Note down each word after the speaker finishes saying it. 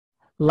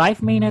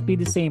Life may not be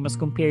the same as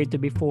compared to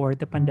before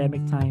the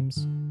pandemic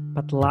times,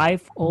 but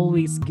life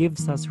always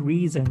gives us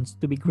reasons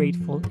to be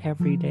grateful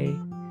every day.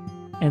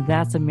 And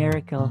that's a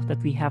miracle that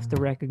we have to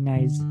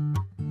recognize.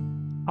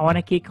 I want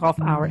to kick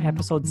off our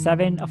episode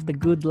 7 of the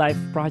Good Life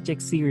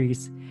Project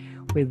series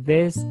with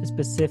this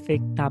specific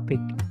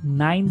topic: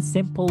 9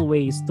 simple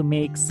ways to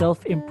make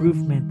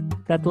self-improvement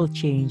that will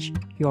change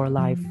your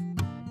life.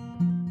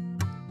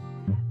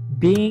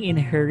 Being in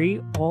a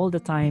hurry all the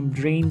time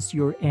drains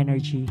your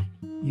energy.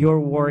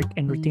 Your work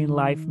and routine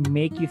life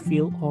make you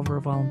feel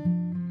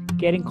overwhelmed.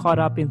 Getting caught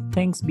up in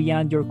things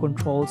beyond your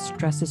control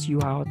stresses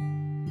you out.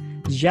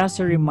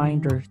 Just a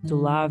reminder to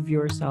love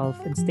yourself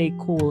and stay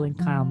cool and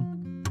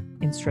calm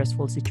in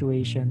stressful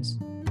situations.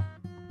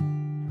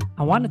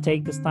 I want to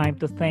take this time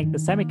to thank the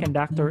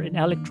Semiconductor and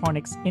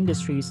Electronics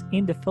Industries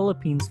in the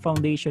Philippines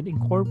Foundation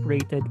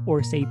Incorporated,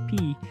 or SAP,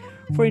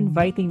 for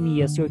inviting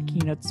me as your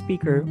keynote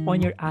speaker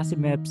on your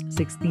ASIMEP's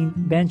 16th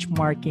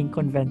Benchmarking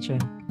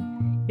Convention.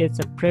 It's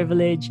a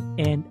privilege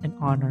and an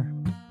honor.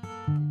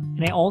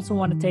 And I also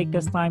want to take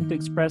this time to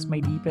express my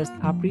deepest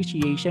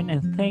appreciation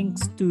and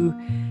thanks to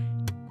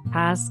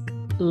Ask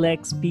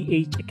Lex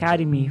PH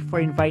Academy for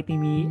inviting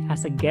me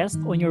as a guest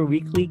on your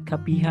weekly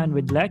Kapihan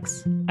with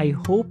Lex. I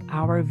hope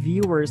our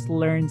viewers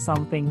learned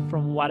something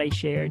from what I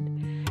shared.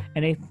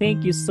 And I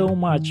thank you so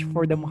much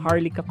for the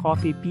Maharlika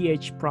Coffee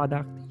PH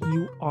product.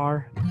 You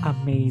are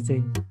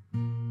amazing.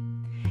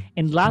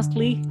 And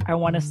lastly, I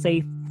want to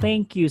say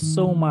thank you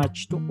so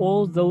much to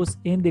all those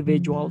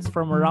individuals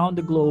from around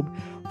the globe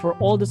for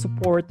all the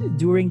support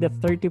during the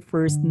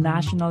 31st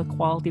National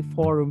Quality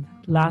Forum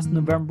last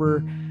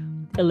November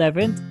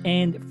 11th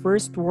and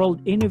First World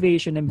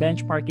Innovation and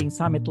Benchmarking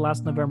Summit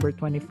last November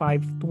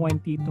 25,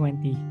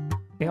 2020.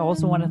 I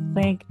also want to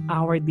thank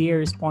our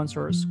dear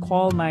sponsors,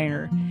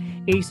 Call9er,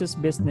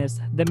 Asus Business,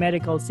 The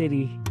Medical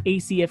City,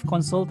 ACF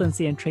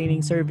Consultancy and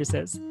Training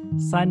Services,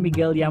 San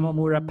Miguel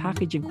Yamamura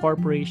Packaging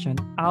Corporation,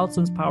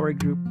 Alson's Power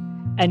Group,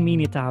 and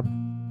Minitab.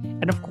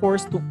 And of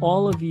course, to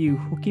all of you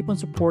who keep on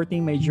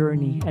supporting my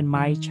journey and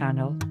my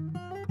channel.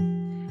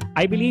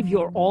 I believe you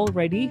are all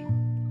ready.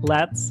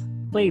 Let's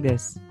play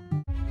this.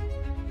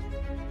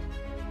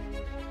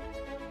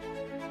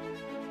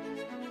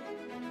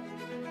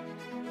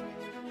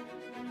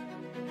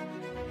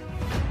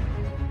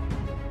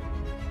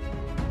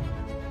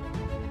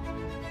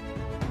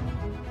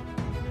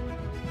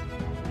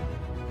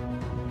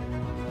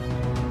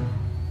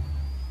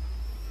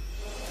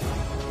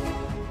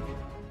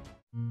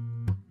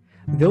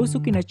 Those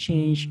who cannot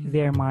change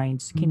their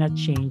minds cannot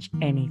change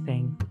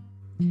anything.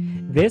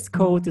 This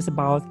quote is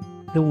about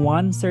the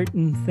one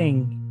certain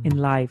thing in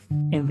life,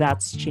 and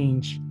that's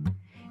change.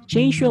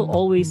 Change will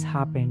always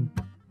happen.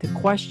 The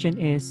question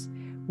is,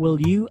 will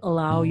you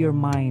allow your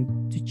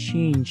mind to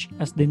change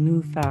as the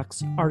new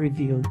facts are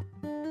revealed?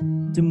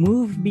 To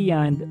move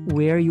beyond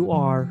where you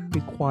are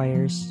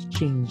requires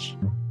change.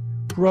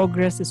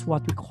 Progress is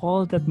what we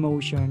call that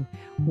motion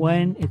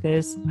when it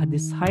is a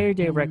desired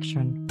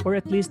direction, or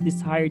at least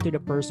desired to the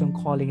person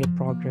calling it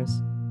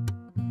progress.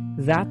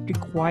 That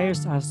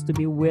requires us to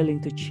be willing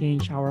to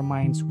change our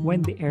minds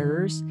when the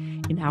errors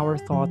in our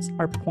thoughts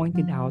are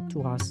pointed out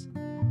to us.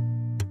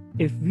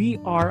 If we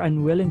are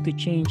unwilling to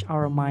change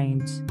our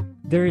minds,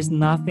 there is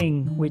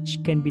nothing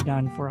which can be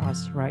done for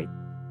us, right?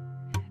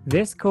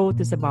 This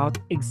quote is about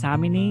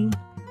examining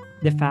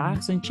the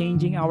facts and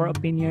changing our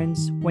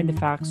opinions when the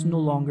facts no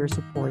longer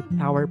support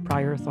our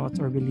prior thoughts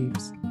or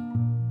beliefs.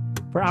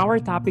 For our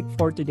topic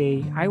for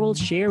today, I will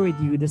share with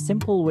you the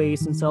simple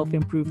ways in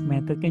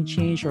self-improvement that can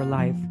change your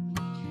life.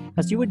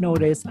 As you would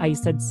notice, I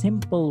said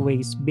simple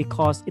ways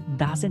because it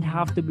doesn't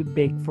have to be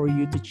big for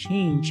you to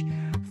change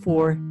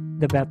for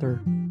the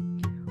better.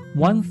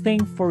 One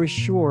thing for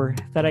sure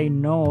that I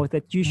know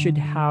that you should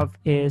have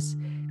is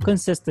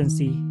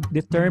consistency,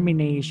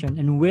 determination,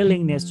 and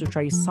willingness to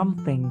try some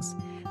things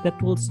that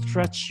will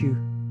stretch you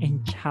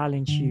and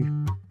challenge you.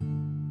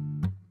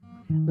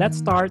 Let's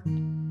start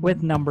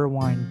with number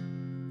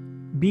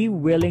 1. Be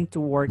willing to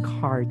work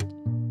hard.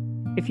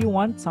 If you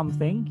want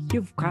something,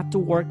 you've got to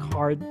work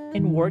hard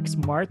and work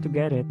smart to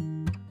get it.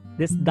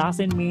 This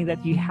doesn't mean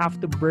that you have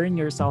to burn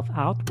yourself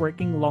out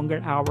working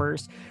longer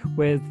hours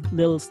with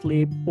little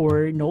sleep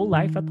or no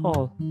life at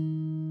all.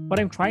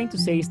 What I'm trying to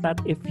say is that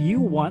if you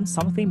want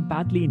something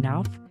badly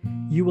enough,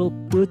 you will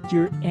put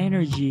your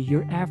energy,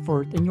 your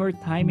effort, and your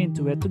time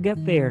into it to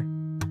get there.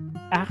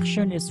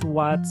 Action is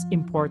what's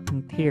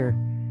important here.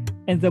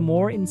 And the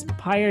more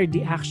inspired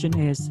the action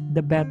is,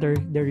 the better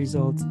the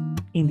results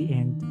in the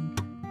end.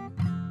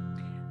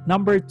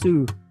 Number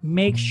 2,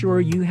 make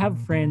sure you have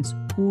friends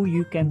who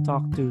you can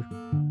talk to.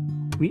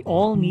 We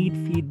all need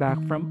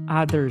feedback from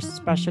others,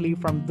 especially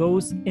from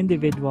those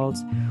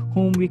individuals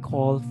whom we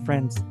call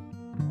friends,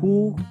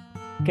 who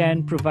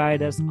can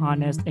provide us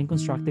honest and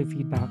constructive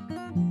feedback.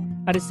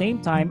 At the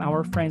same time,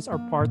 our friends are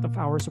part of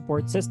our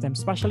support system,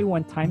 especially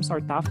when times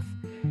are tough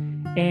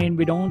and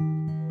we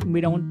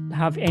don't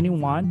have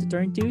anyone to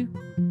turn to.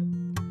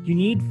 You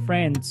need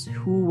friends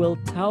who will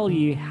tell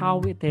you how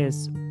it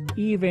is,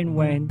 even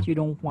when you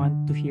don't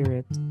want to hear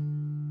it.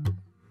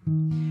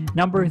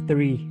 Number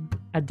 3,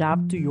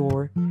 adapt to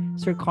your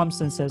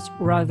circumstances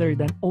rather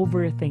than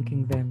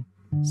overthinking them.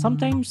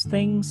 Sometimes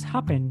things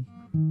happen.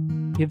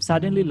 You've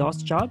suddenly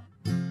lost job,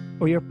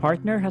 or your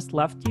partner has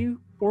left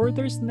you, or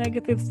there's a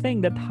negative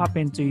thing that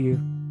happened to you.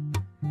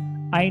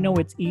 I know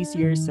it's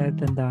easier said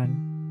than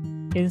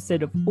done.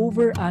 Instead of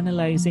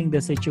overanalyzing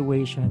the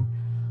situation,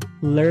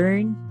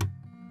 learn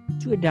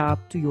to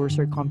adapt to your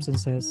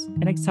circumstances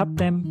and accept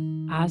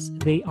them as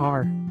they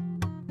are.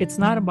 It's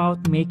not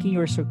about making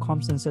your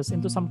circumstances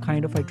into some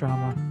kind of a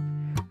drama.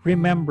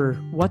 Remember,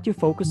 what you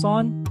focus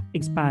on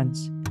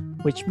expands,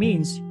 which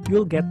means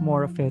you'll get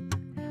more of it.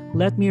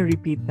 Let me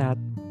repeat that.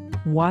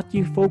 What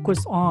you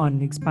focus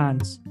on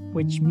expands,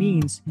 which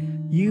means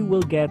you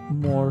will get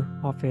more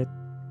of it.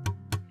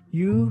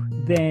 You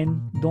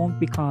then don't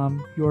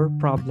become your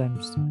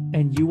problems,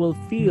 and you will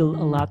feel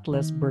a lot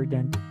less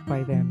burdened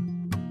by them.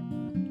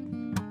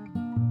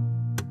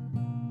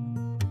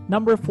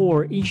 Number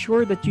 4,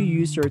 ensure that you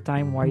use your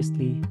time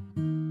wisely.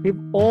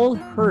 We've all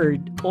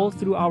heard all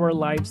through our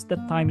lives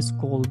that time is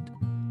gold.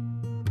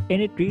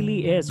 And it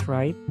really is,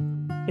 right?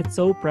 It's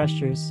so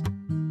precious.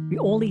 We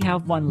only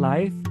have one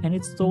life and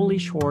it's totally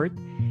short,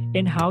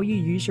 and how you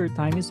use your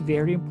time is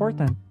very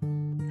important.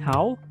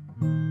 How?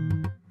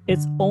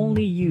 It's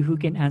only you who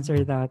can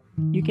answer that.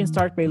 You can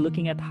start by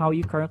looking at how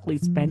you currently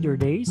spend your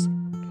days.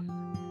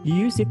 You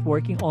use it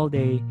working all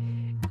day,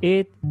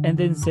 and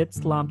then sit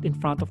slumped in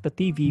front of the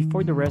TV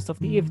for the rest of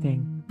the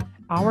evening.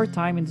 Our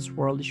time in this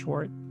world is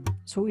short,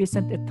 so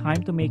isn't it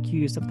time to make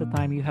use of the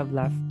time you have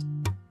left?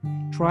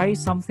 Try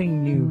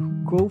something new,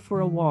 go for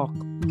a walk,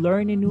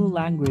 learn a new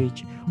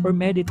language, or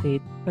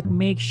meditate, but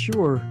make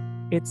sure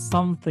it's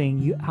something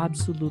you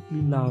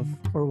absolutely love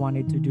or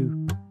wanted to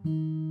do.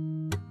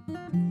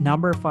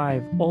 Number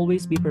 5,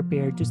 always be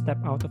prepared to step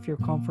out of your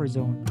comfort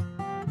zone.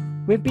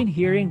 We've been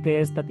hearing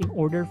this, that in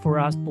order for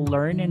us to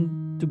learn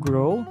and to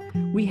grow,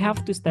 we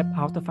have to step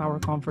out of our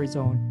comfort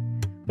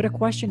zone. But the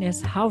question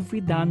is, have we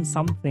done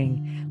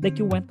something like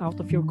you went out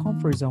of your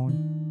comfort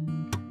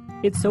zone?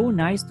 It's so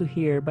nice to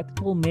hear, but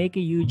it will make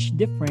a huge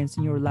difference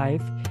in your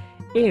life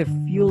if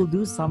you'll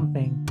do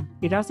something.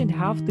 It doesn't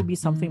have to be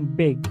something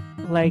big,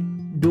 like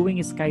doing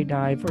a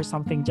skydive or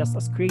something just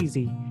as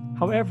crazy.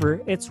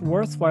 However, it's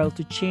worthwhile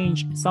to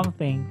change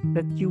something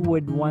that you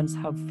would once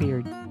have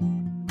feared.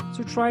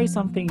 So try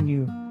something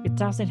new. It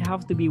doesn't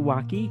have to be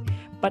wacky,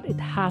 but it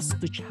has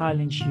to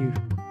challenge you.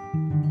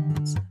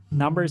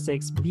 Number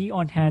 6, be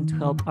on hand to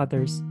help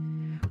others.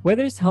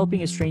 Whether it's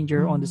helping a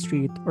stranger on the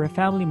street or a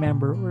family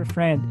member or a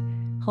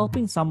friend,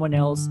 helping someone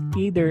else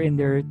either in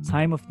their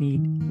time of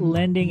need,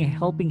 lending a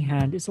helping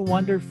hand is a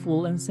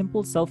wonderful and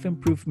simple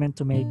self-improvement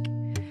to make.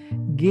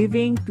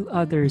 Giving to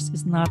others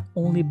is not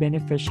only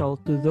beneficial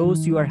to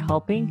those you are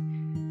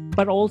helping,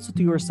 but also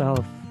to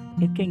yourself.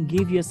 It can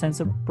give you a sense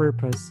of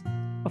purpose,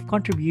 of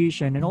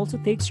contribution, and also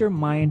takes your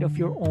mind off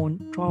your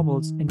own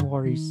troubles and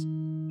worries.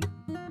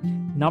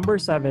 Number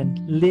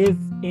 7, live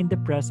in the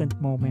present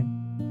moment.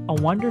 A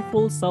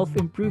wonderful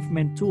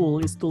self-improvement tool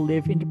is to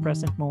live in the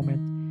present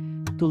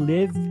moment, to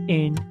live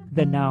in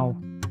the now.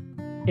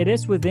 It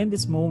is within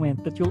this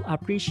moment that you'll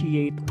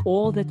appreciate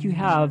all that you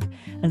have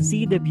and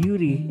see the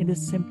beauty in the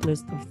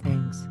simplest of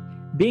things.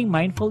 Being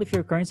mindful of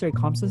your current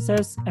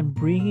circumstances and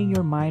bringing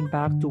your mind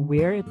back to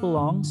where it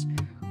belongs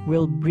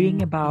will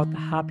bring about a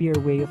happier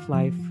way of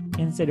life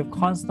instead of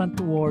constant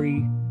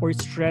worry or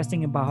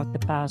stressing about the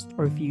past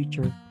or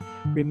future.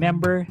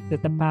 Remember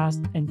that the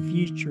past and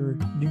future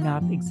do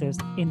not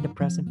exist in the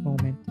present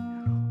moment.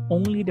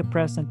 Only the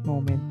present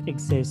moment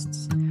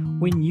exists.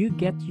 When you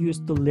get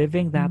used to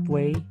living that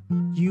way,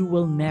 you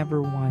will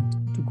never want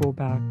to go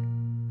back.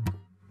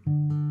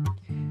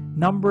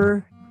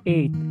 Number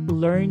 8,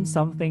 learn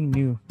something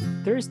new.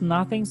 There is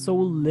nothing so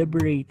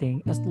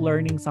liberating as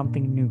learning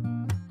something new.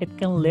 It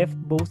can lift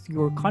both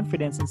your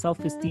confidence and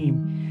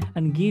self-esteem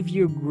and give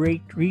you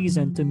great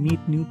reason to meet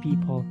new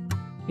people.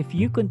 If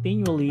you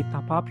continually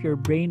top up your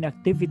brain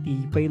activity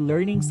by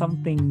learning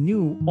something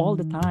new all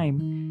the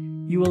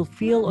time, you will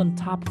feel on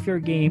top of your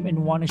game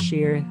and want to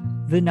share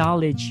the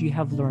knowledge you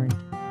have learned.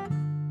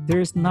 There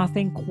is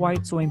nothing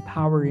quite so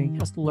empowering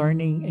as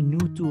learning a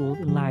new tool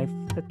in life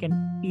that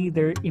can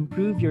either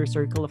improve your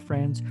circle of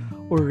friends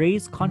or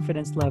raise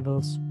confidence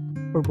levels,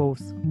 or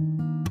both.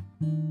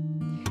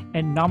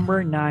 And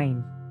number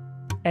 9,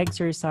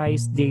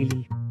 exercise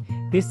daily.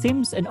 This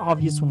seems an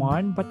obvious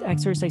one, but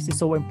exercise is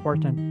so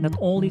important, not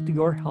only to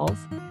your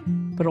health,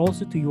 but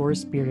also to your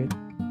spirit.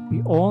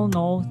 We all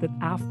know that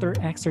after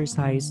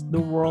exercise,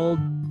 the world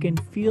can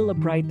feel a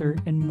brighter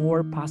and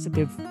more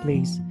positive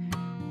place.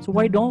 So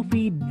why don't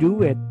we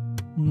do it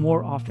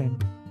more often?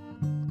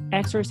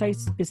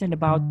 Exercise isn't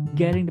about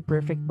getting the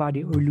perfect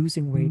body or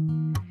losing weight.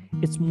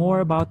 It's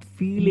more about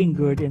feeling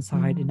good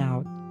inside and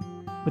out.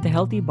 With a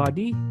healthy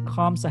body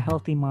comes a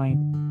healthy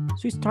mind.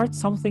 So start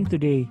something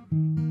today.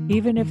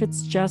 Even if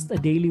it's just a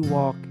daily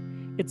walk,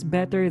 it's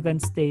better than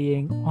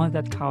staying on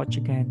that couch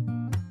again.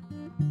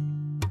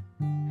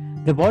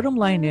 The bottom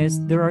line is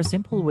there are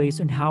simple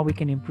ways on how we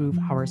can improve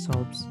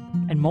ourselves.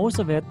 And most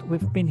of it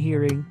we've been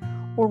hearing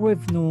or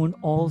we've known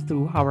all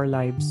through our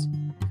lives,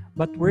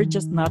 but we're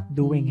just not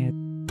doing it.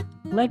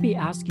 Let me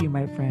ask you,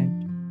 my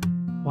friend,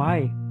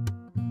 why?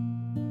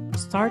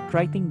 Start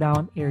writing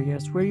down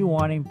areas where you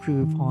want to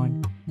improve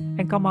on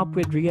and come up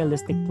with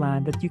realistic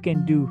plan that you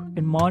can do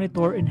and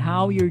monitor and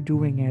how you're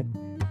doing it.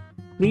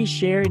 Please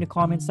share in the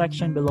comment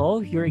section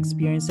below your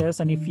experiences,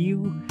 and if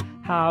you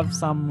have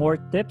some more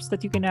tips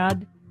that you can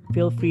add,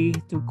 feel free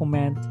to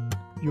comment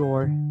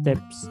your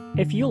tips.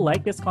 If you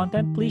like this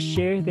content, please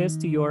share this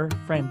to your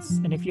friends.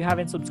 And if you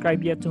haven't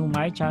subscribed yet to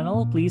my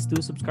channel, please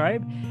do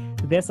subscribe.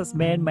 This has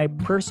been my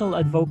personal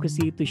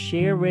advocacy to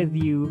share with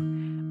you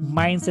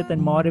mindset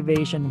and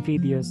motivation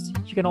videos.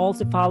 You can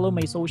also follow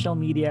my social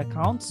media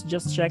accounts.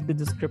 Just check the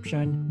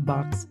description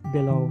box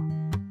below.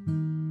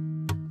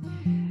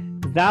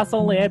 That's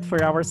only it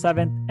for our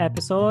 7th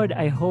episode.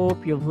 I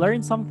hope you've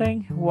learned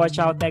something. Watch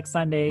out next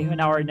Sunday on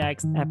our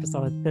next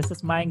episode. This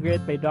is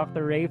MindGrit by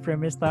Dr. Ray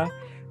Fremista.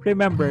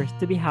 Remember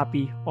to be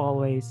happy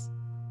always.